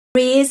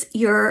Raise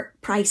your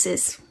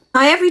prices.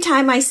 Now, every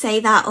time I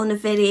say that on a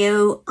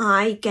video,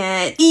 I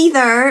get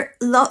either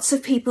lots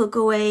of people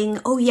going,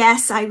 oh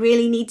yes, I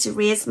really need to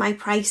raise my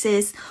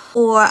prices,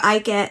 or I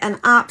get an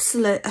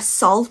absolute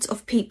assault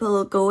of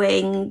people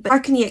going, how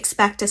can you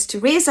expect us to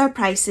raise our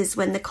prices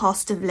when the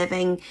cost of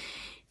living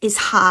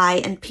is high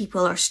and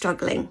people are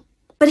struggling?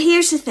 But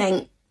here's the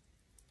thing,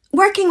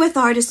 working with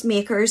artist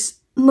makers,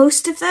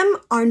 most of them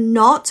are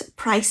not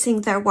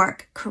pricing their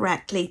work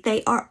correctly.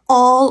 They are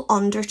all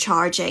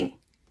undercharging.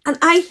 And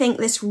I think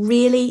this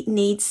really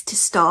needs to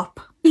stop.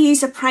 I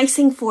use a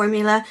pricing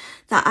formula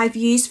that I've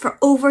used for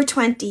over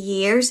 20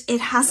 years.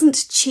 It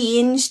hasn't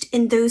changed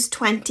in those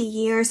 20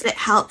 years. It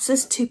helps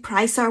us to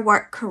price our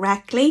work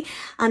correctly.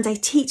 And I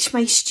teach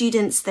my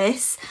students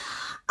this.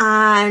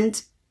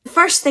 And the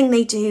first thing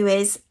they do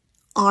is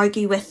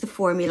argue with the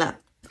formula.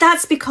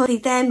 That's because they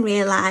then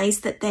realise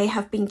that they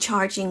have been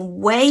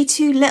charging way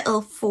too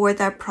little for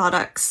their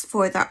products,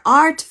 for their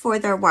art, for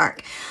their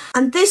work.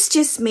 And this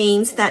just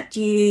means that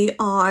you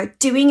are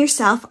doing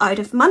yourself out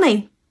of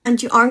money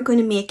and you aren't going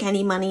to make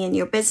any money in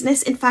your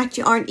business. In fact,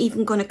 you aren't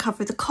even going to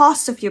cover the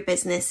cost of your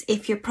business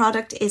if your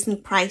product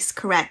isn't priced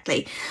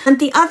correctly. And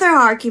the other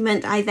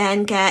argument I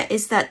then get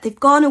is that they've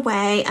gone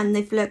away and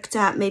they've looked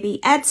at maybe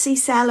Etsy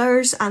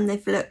sellers and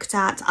they've looked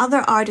at other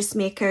artist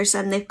makers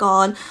and they've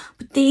gone,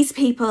 but these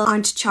people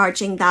aren't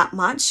charging that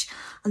much.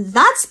 And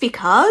that's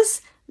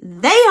because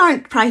they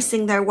aren't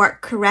pricing their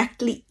work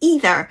correctly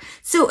either.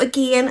 So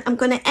again, I'm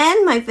going to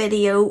end my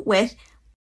video with